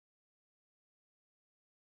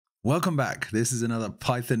Welcome back. This is another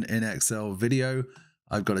Python in Excel video.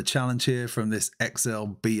 I've got a challenge here from this Excel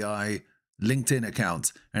BI LinkedIn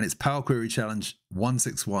account, and it's Power Query Challenge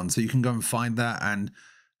 161. So you can go and find that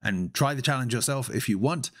and try the challenge yourself if you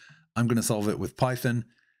want. I'm going to solve it with Python.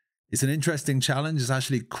 It's an interesting challenge. It's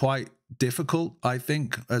actually quite difficult, I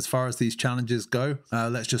think, as far as these challenges go.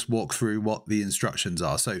 Let's just walk through what the instructions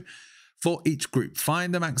are. So for each group,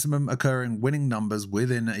 find the maximum occurring winning numbers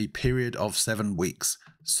within a period of 7 weeks.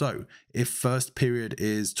 So if first period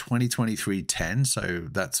is 2023-10, so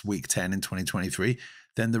that's week 10 in 2023,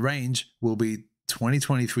 then the range will be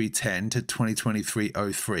 2023-10 to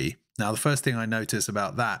 2023-03. Now, the first thing I notice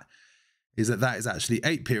about that is actually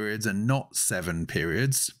 8 periods and not 7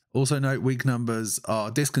 periods. Also note week numbers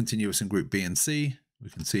are discontinuous in group B and C.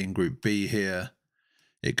 We can see in group B here,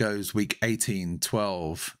 it goes week 18,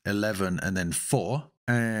 12, 11, and then 4.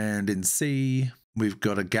 And in C, we've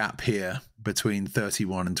got a gap here between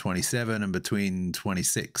 31 and 27 and between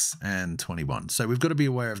 26 and 21. So we've got to be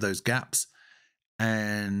aware of those gaps.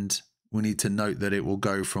 And we need to note that it will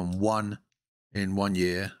go from 1 in 1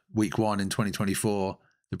 year, week 1 in 2024.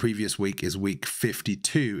 The previous week is week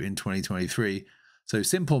 52 in 2023. So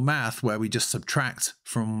simple math where we just subtract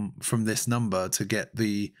from this number to get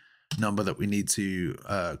the number that we need to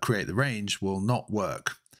create the range will not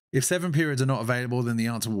work. If 7 periods are not available, then the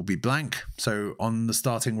answer will be blank. So on the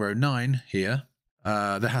starting row 9 here,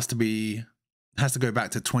 there has to go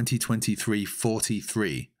back to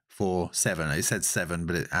 2023-43 for 7. It said 7,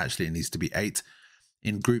 but it actually needs to be 8.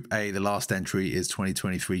 In group A, the last entry is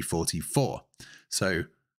 2023-44. So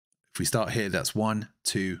if we start here, that's 1,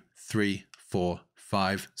 2, 3, 4,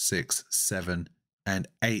 5, 6, 7, and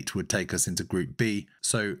 8 would take us into group B.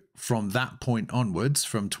 So from that point onwards,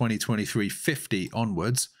 from 2023-50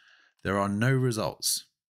 onwards, there are no results.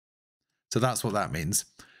 So that's what that means.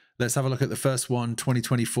 Let's have a look at the first one,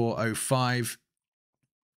 2024-05.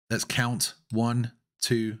 Let's count 1,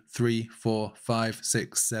 2, 3, 4, 5,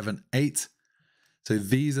 6, 7, 8. So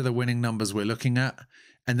these are the winning numbers we're looking at.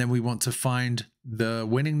 And then we want to find the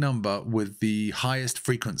winning number with the highest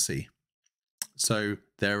frequency. So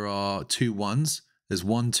there are 2 1s, there's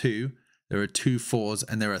 1 2, there are 2 4s,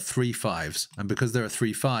 and there are 3 5s. And because there are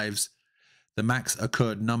 3 5s, the max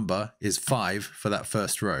occurred number is 5 for that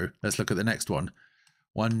first row. Let's look at the next one.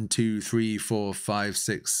 1, 2, 3, 4, 5,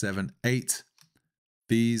 6, 7, 8.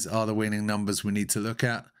 These are the winning numbers we need to look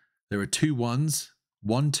at. There are 2 1s,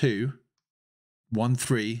 1 2, 1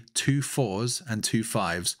 3, 2 4s, and 2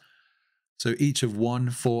 5s. So each of 1,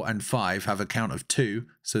 4, and 5 have a count of 2.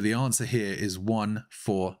 So the answer here is 1,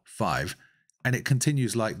 4, 5. And it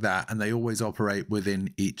continues like that, and they always operate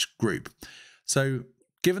within each group. So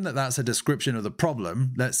given that that's a description of the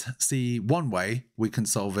problem, let's see one way we can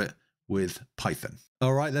solve it with Python.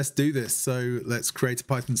 All right, let's do this. So let's create a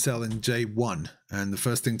Python cell in J1. And the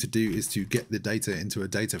first thing to do is to get the data into a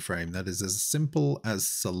data frame. That is as simple as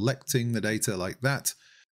selecting the data like that.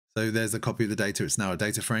 So there's a copy of the data. It's now a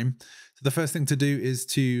data frame. So the first thing to do is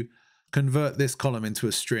to convert this column into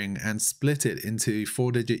a string and split it into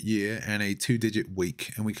 4-digit year and a 2-digit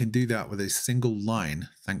week. And we can do that with a single line,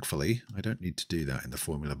 thankfully. I don't need to do that in the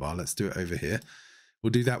formula bar. Let's do it over here.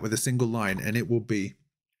 We'll do that with a single line, and it will be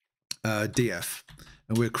df.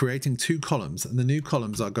 And we're creating 2 columns, and the new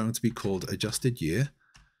columns are going to be called adjusted year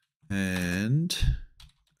and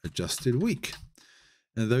adjusted week.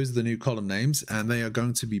 And those are the new column names, and they are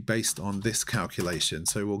going to be based on this calculation.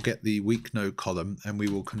 So we'll get the week node column, and we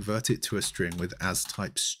will convert it to a string with as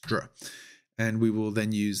type str. And we will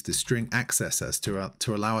then use the string accessors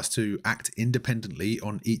to allow us to act independently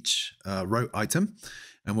on each row item.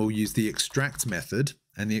 And we'll use the extract method,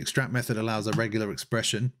 and the extract method allows a regular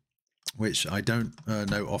expression, which I don't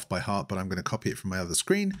know off by heart, but I'm going to copy it from my other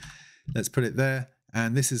screen. Let's put it there.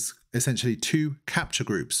 And this is essentially 2 capture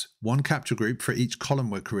groups, 1 capture group for each column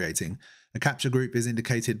we're creating. A capture group is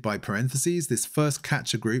indicated by parentheses. This first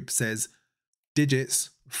capture group says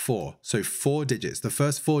digits 4. So 4 digits. The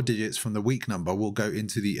first 4 digits from the week number will go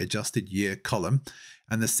into the adjusted year column.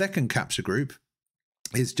 And the second capture group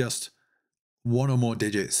is just 1 or more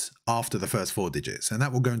digits after the first 4 digits. And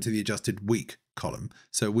that will go into the adjusted week column.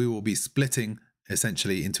 So we will be splitting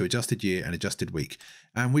essentially into adjusted year and adjusted week.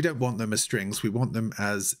 And we don't want them as strings. We want them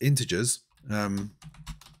as integers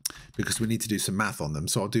because we need to do some math on them.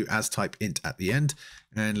 So I'll do as type int at the end,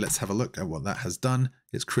 and let's have a look at what that has done.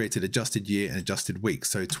 It's created adjusted year and adjusted week.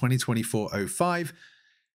 So 2024-05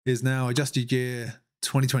 is now adjusted year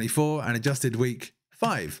 2024 and adjusted week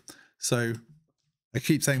 5. So I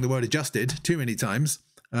keep saying the word adjusted too many times.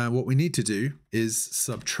 What we need to do is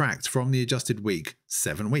subtract from the adjusted week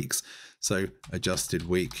 7 weeks. So adjusted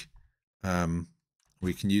week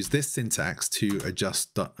We can use this syntax to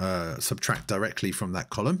adjust, subtract directly from that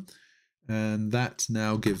column. And that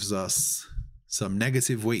now gives us some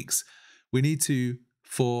negative weeks. We need to,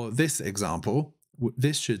 for this example,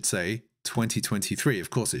 this should say 2023. Of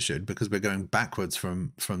course it should, because we're going backwards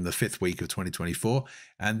from the 5th week of 2024.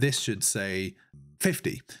 And this should say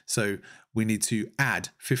 50. So we need to add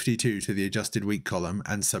 52 to the adjusted week column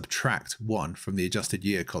and subtract 1 from the adjusted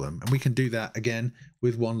year column. And we can do that again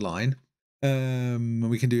with one line.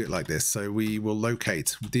 We can do it like this. So we will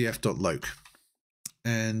locate df.loc.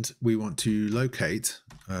 And we want to locate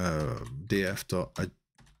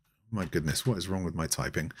my goodness, what is wrong with my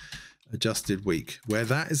typing? Adjusted week. Where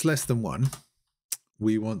that is less than 1,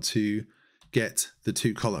 we want to get the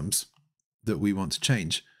 2 columns that we want to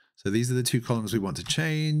change. So these are the 2 columns we want to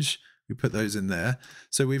change. We put those in there.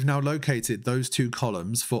 So we've now located those 2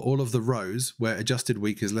 columns for all of the rows where adjusted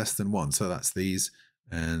week is less than 1. So that's these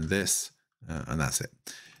and this, and that's it.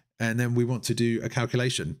 And then we want to do a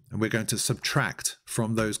calculation, and we're going to subtract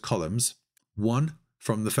from those columns 1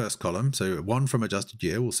 from the first column. So 1 from adjusted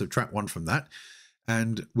year, we'll subtract 1 from that.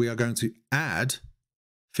 And we are going to add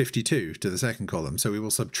 52 to the second column. So we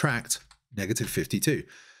will subtract negative 52.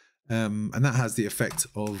 And that has the effect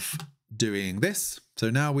of doing this. So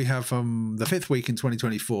now we have from the 5th week in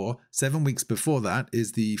 2024, 7 weeks before that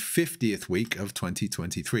is the 50th week of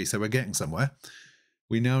 2023. So we're getting somewhere.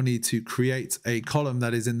 We now need to create a column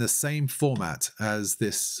that is in the same format as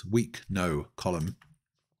this week no column.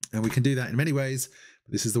 And we can do that in many ways.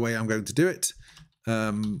 This is the way I'm going to do it.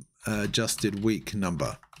 Adjusted week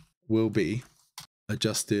number will be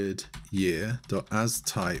adjusted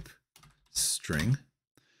year.asType string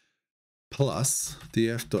plus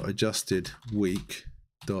df.adjusted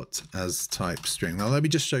week.asType string. Now let me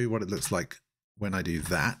just show you what it looks like when I do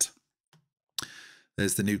that.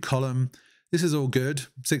 There's the new column. This is all good,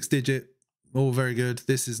 6-digit, all very good.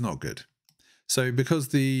 This is not good. So because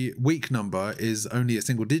the week number is only a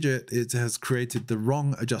single digit, it has created the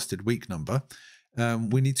wrong adjusted week number.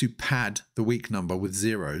 We need to pad the week number with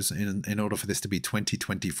zeros in order for this to be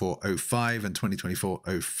 2024-05 and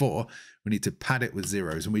 2024-04. We need to pad it with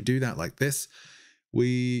zeros, and we do that like this. We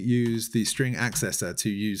use the string accessor to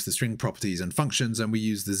use the string properties and functions, and we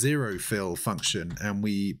use the zero fill function, and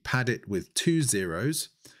we pad it with 2 zeros.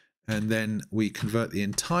 And then we convert the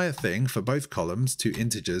entire thing for both columns to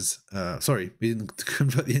integers. We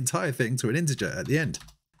convert the entire thing to an integer at the end.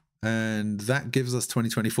 And that gives us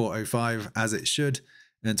 2024-05 as it should,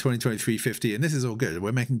 and 2023-50. And this is all good.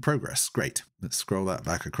 We're making progress. Great. Let's scroll that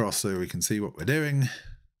back across so we can see what we're doing.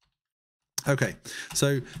 Okay,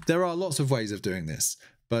 so there are lots of ways of doing this,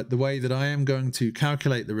 but the way that I am going to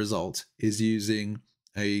calculate the result is using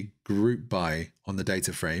a group by on the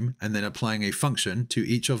data frame and then applying a function to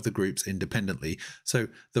each of the groups independently. So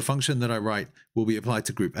the function that I write will be applied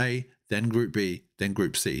to group A, then group B, then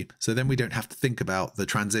group C. So then we don't have to think about the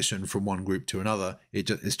transition from one group to another.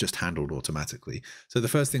 It's just handled automatically. So the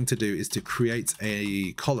first thing to do is to create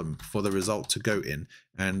a column for the result to go in.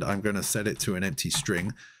 And I'm going to set it to an empty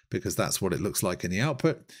string because that's what it looks like in the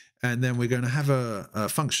output. And then we're going to have a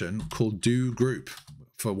function called doGroup,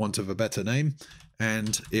 for want of a better name.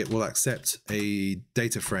 And it will accept a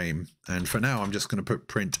data frame. And for now, I'm just going to put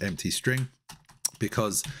print empty string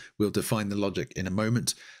because we'll define the logic in a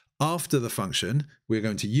moment. After the function, we're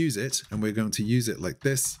going to use it, and we're going to use it like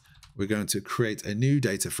this. We're going to create a new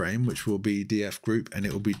data frame, which will be df.group, and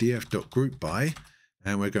it will be df.groupby.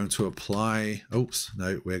 And we're going to apply,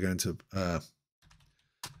 we're going to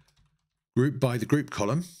group by the group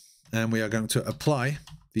column, and we are going to apply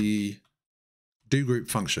the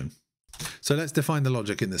doGroup function. So let's define the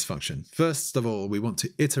logic in this function. First of all, we want to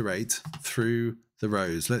iterate through the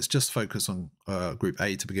rows. Let's just focus on group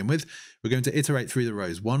A to begin with. We're going to iterate through the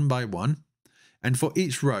rows one by one. And for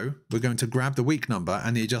each row, we're going to grab the week number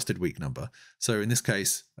and the adjusted week number. So in this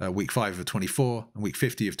case, week 5 of 24 and week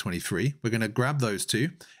 50 of 23. We're going to grab those two,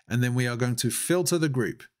 and then we are going to filter the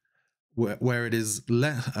group where it is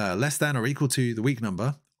less than or equal to the week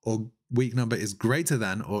number, or week number is greater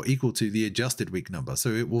than or equal to the adjusted week number. So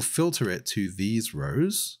it will filter it to these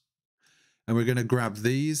rows. And we're going to grab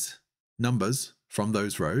these numbers from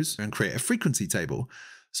those rows and create a frequency table.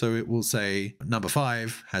 So it will say number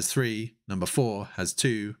 5 has 3, number 4 has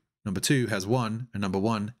 2, number 2 has 1, and number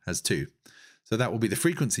 1 has 2. So that will be the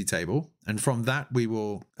frequency table. And from that, we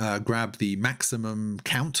will grab the maximum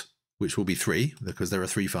count, which will be 3, because there are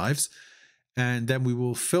 3 5s. And then we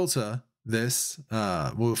will filter this,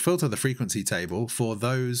 we'll filter the frequency table for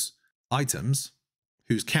those items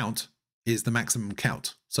whose count is the maximum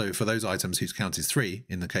count. So for those items whose count is 3,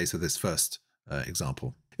 in the case of this first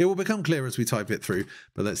example. It will become clear as we type it through,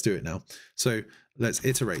 but let's do it now. So let's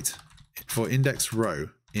iterate for index row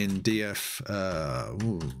in df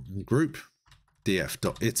group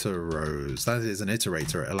df.iterRows. That is an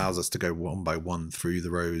iterator. It allows us to go one by one through the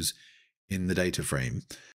rows in the data frame.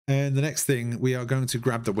 And the next thing, we are going to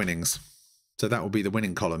grab the winnings. So that will be the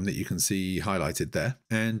winning column that you can see highlighted there.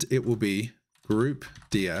 And it will be group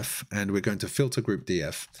df, and we're going to filter group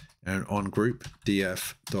df. And on group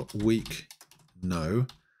df.week no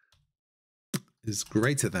is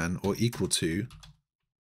greater than or equal to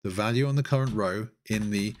the value on the current row in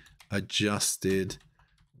the adjusted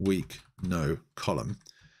week no column.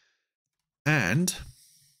 And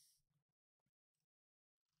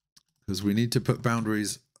because we need to put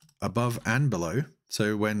boundaries above and below,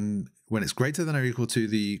 so when it's greater than or equal to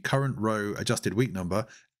the current row adjusted week number,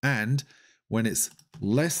 and when it's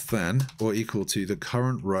less than or equal to the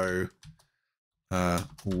current row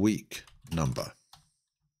week number.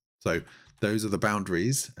 So those are the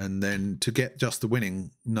boundaries. And then to get just the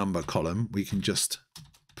winning number column, we can just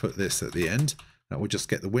put this at the end. That will just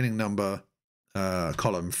get the winning number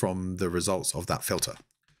column from the results of that filter.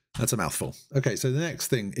 That's a mouthful. Okay, so the next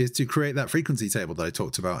thing is to create that frequency table that I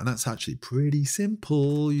talked about. And that's actually pretty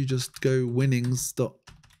simple. You just go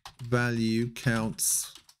winnings.value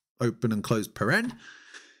counts open and close paren.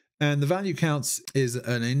 And the value counts is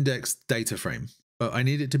an indexed data frame. But I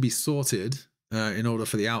need it to be sorted in order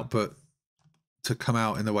for the output to come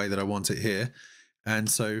out in the way that I want it here. And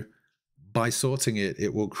so by sorting it,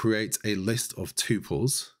 it will create a list of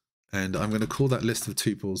tuples. And I'm going to call that list of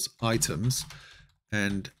tuples items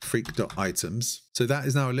and freak.items. So that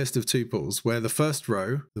is now a list of tuples where the first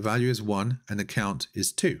row, the value is 1 and the count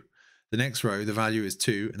is 2. The next row, the value is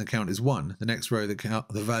 2 and the count is 1. The next row, the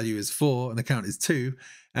value is 4 and the count is 2.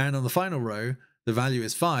 And on the final row, the value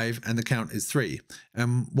is 5 and the count is 3.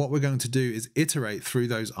 And what we're going to do is iterate through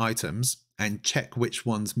those items and check which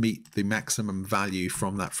ones meet the maximum value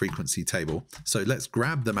from that frequency table. So let's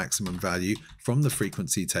grab the maximum value from the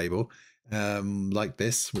frequency table like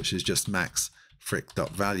this, which is just max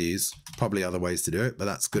fric.values. Probably other ways to do it, but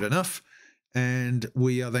that's good enough. And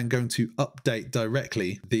we are then going to update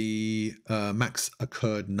directly the max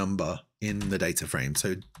occurred number in the data frame.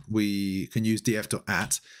 So we can use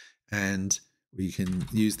df.at and we can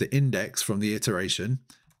use the index from the iteration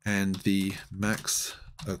and the max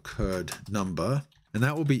occurred number, and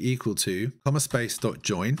that will be equal to comma space dot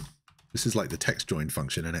join. This is like the text join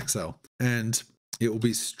function in Excel, and it will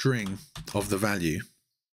be string of the value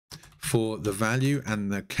for the value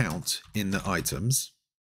and the count in the items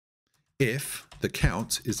if the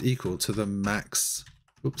count is equal to the max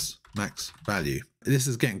value. This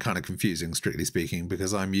is getting kind of confusing, strictly speaking,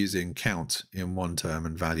 because I'm using count in one term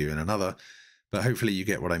and value in another, but hopefully you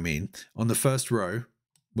get what I mean. On the first row,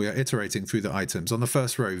 we are iterating through the items. On the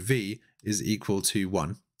first row, V is equal to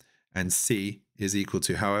 1 and C is equal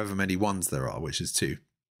to however many ones there are, which is 2.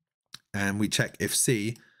 And we check if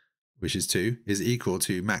C, which is 2, is equal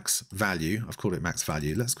to max value. I've called it max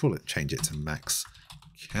value. Let's change it to max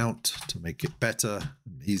count to make it better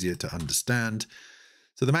and easier to understand.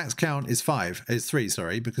 So the max count is 3,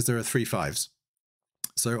 sorry, because there are 3 5s.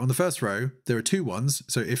 So on the first row, there are 2 1s.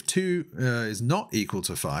 So if 2 is not equal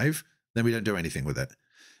to 5, then we don't do anything with it.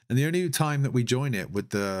 And the only time that we join it with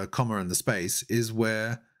the comma and the space is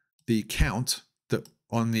where the count that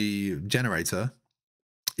on the generator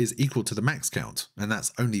is equal to the max count. And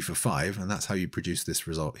that's only for 5. And that's how you produce this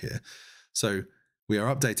result here. So we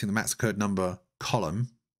are updating the max occurred number column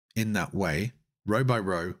in that way, row by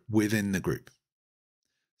row within the group.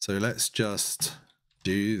 So let's just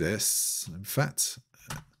do this. In fact,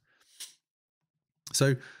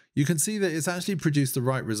 so you can see that it's actually produced the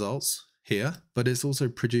right results here, but it's also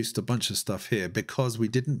produced a bunch of stuff here because we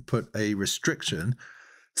didn't put a restriction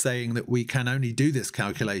saying that we can only do this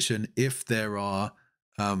calculation if there are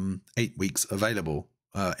 8 weeks available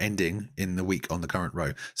ending in the week on the current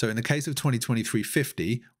row. So in the case of 2023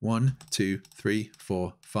 50, 1, 2, 3,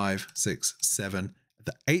 4, 5, 6, 7.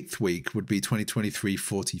 The 8th week would be 2023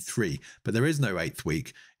 43, but there is no 8th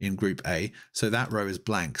week in group A, so that row is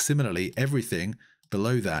blank. Similarly, everything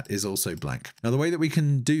below that is also blank. Now, the way that we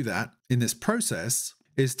can do that in this process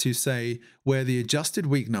is to say where the adjusted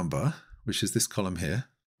week number, which is this column here,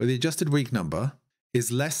 where the adjusted week number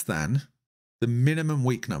is less than the minimum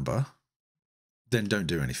week number, then don't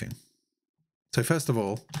do anything. So first of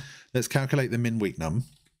all, let's calculate the min week num.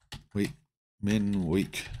 Min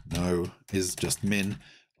week no is just min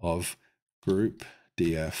of group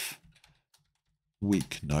df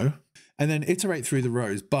week no. And then iterate through the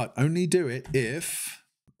rows, but only do it if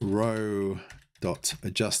row dot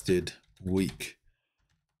adjusted week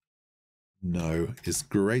no is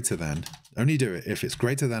greater than, only do it if it's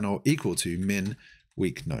greater than or equal to min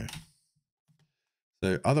week no.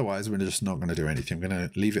 So otherwise, we're just not going to do anything. I'm going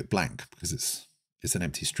to leave it blank because it's an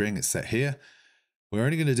empty string. It's set here. We're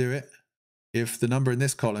only going to do it if the number in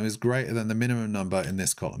this column is greater than the minimum number in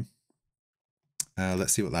this column.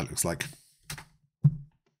 Let's see what that looks like.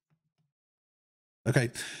 Okay,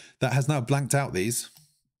 that has now blanked out these,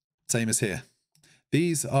 same as here.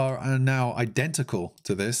 These are now identical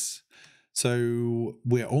to this. So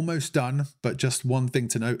we're almost done, but just one thing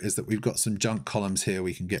to note is that we've got some junk columns here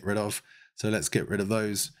we can get rid of. So let's get rid of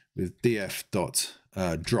those with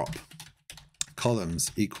df.drop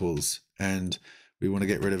columns equals, and we want to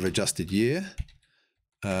get rid of adjusted year,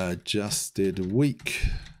 adjusted week,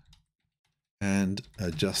 and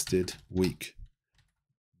adjusted week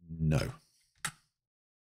no.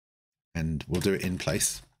 And we'll do it in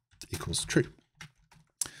place equals true.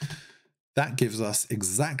 That gives us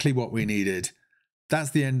exactly what we needed.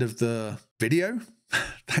 That's the end of the video.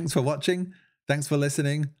 Thanks for watching. Thanks for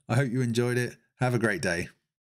listening. I hope you enjoyed it. Have a great day.